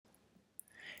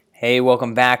Hey,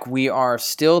 welcome back. We are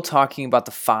still talking about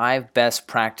the 5 best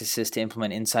practices to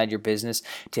implement inside your business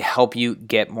to help you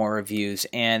get more reviews.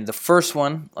 And the first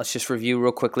one, let's just review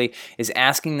real quickly, is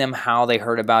asking them how they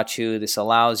heard about you. This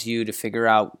allows you to figure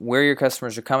out where your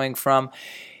customers are coming from,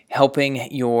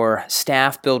 helping your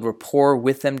staff build rapport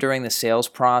with them during the sales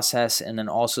process, and then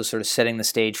also sort of setting the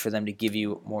stage for them to give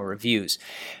you more reviews.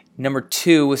 Number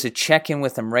 2 was to check in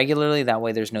with them regularly. That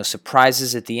way there's no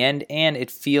surprises at the end, and it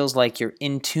feels like you're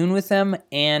in tune with them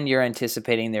and you're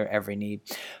anticipating their every need.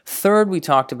 Third, we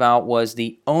talked about was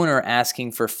the owner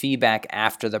asking for feedback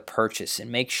after the purchase.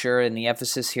 And make sure, and the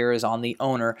emphasis here is on the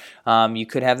owner. You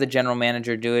could have the general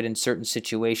manager do it in certain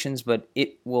situations, but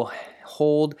it will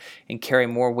hold and carry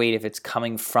more weight if it's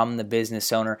coming from the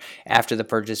business owner after the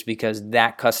purchase, because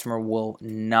that customer will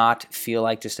not feel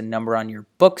like just a number on your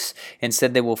books.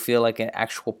 Instead, they will feel like an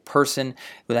actual person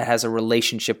that has a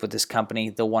relationship with this company.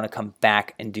 They'll want to come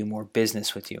back and do more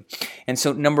business with you. And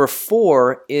so number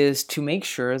 4 is to make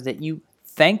sure that you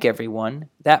thank everyone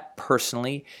that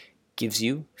personally gives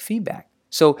you feedback.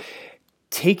 So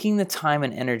taking the time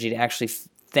and energy to actually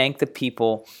thank the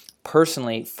people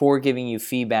personally for giving you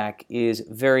feedback is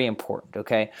very important,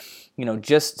 okay?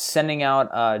 Just sending out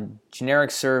a generic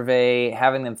survey,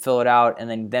 having them fill it out, and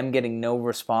then them getting no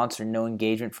response or no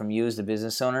engagement from you as the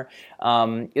business owner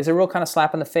is a real kind of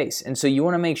slap in the face. And so you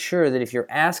want to make sure that if you're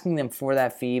asking them for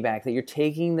that feedback, that you're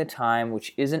taking the time,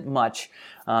 which isn't much,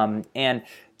 and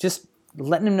just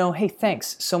letting them know, hey,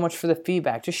 thanks so much for the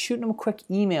feedback. Just shooting them a quick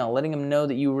email, letting them know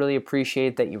that you really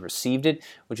appreciate that you received it,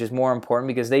 which is more important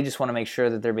because they just want to make sure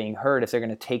that they're being heard. If they're going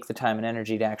to take the time and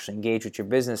energy to actually engage with your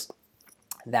business,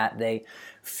 that they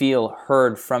feel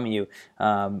heard from you,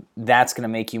 that's going to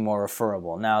make you more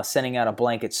referable. Now, sending out a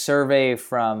blanket survey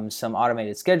from some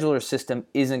automated scheduler system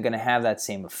isn't going to have that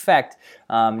same effect.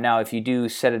 Now, if you do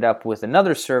set it up with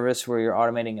another service where you're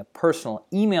automating a personal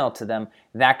email to them,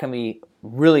 that can be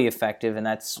really effective, and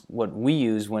that's what we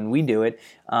use when we do it,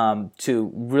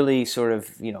 to really sort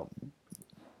of,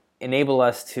 enable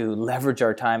us to leverage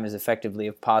our time as effectively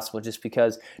as possible, just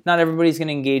because not everybody's going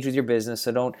to engage with your business.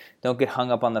 So don't get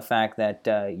hung up on the fact that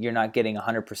you're not getting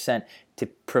 100% to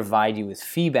provide you with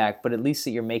feedback, but at least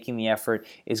that you're making the effort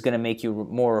is going to make you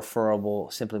more referable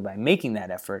simply by making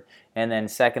that effort. And then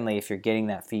secondly, if you're getting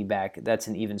that feedback, that's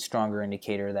an even stronger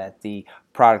indicator that the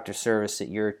product or service that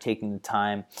you're taking the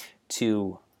time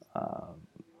to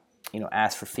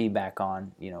ask for feedback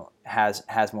on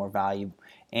has more value,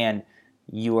 and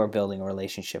you are building a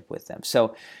relationship with them.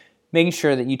 So making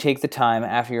sure that you take the time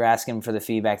after you're asking them for the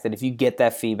feedback, that if you get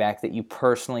that feedback, that you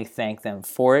personally thank them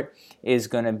for it, is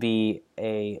going to be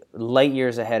a light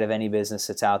years ahead of any business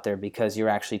that's out there, because you're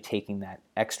actually taking that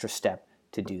extra step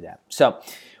to do that. So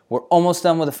we're almost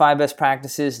done with the 5 best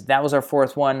practices. That was our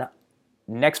 4th one.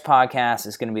 Next podcast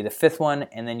is going to be the 5th one,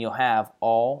 and then you'll have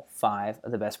all 5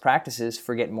 of the best practices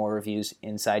for getting more reviews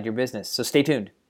inside your business. So stay tuned.